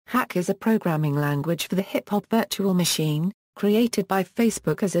Hack is a programming language for the hip-hop virtual machine, created by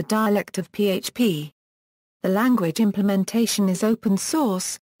Facebook as a dialect of PHP. The language implementation is open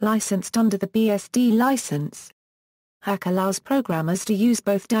source, licensed under the BSD license. Hack allows programmers to use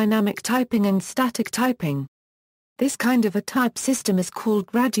both dynamic typing and static typing. This kind of a type system is called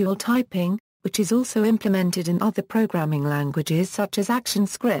gradual typing, which is also implemented in other programming languages such as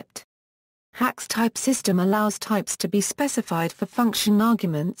ActionScript. Hack's type system allows types to be specified for function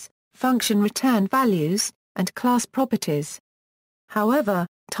arguments, function return values, and class properties. However,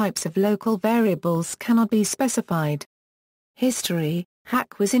 types of local variables cannot be specified. History: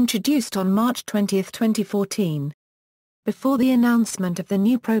 Hack was introduced on March 20, 2014. Before the announcement of the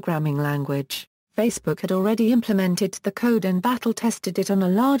new programming language, Facebook had already implemented the code and battle-tested it on a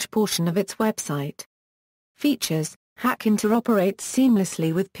large portion of its website. Features: Hack interoperates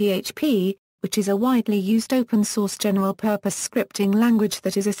seamlessly with PHP, which is a widely used open-source general-purpose scripting language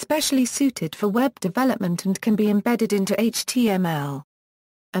that is especially suited for web development and can be embedded into HTML.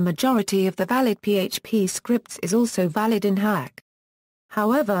 A majority of the valid PHP scripts is also valid in Hack.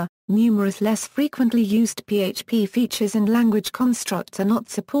 However, numerous less frequently used PHP features and language constructs are not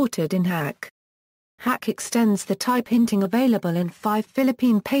supported in Hack. Hack extends the type hinting available in 5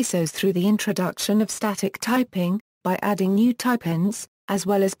 Philippine pesos through the introduction of static typing, by adding new type hints, as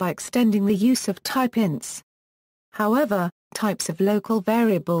well as by extending the use of type hints. However, types of local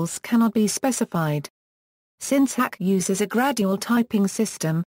variables cannot be specified. Since Hack uses a gradual typing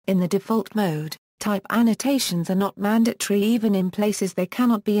system, in the default mode, type annotations are not mandatory even in places they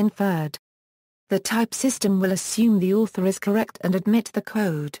cannot be inferred. The type system will assume the author is correct and admit the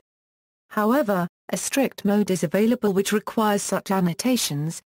code. However, a strict mode is available which requires such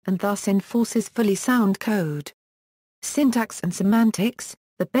annotations, and thus enforces fully sound code. Syntax and semantics: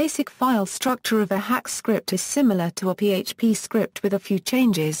 the basic file structure of a Hack script is similar to a PHP script with a few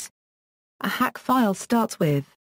changes. A Hack file starts with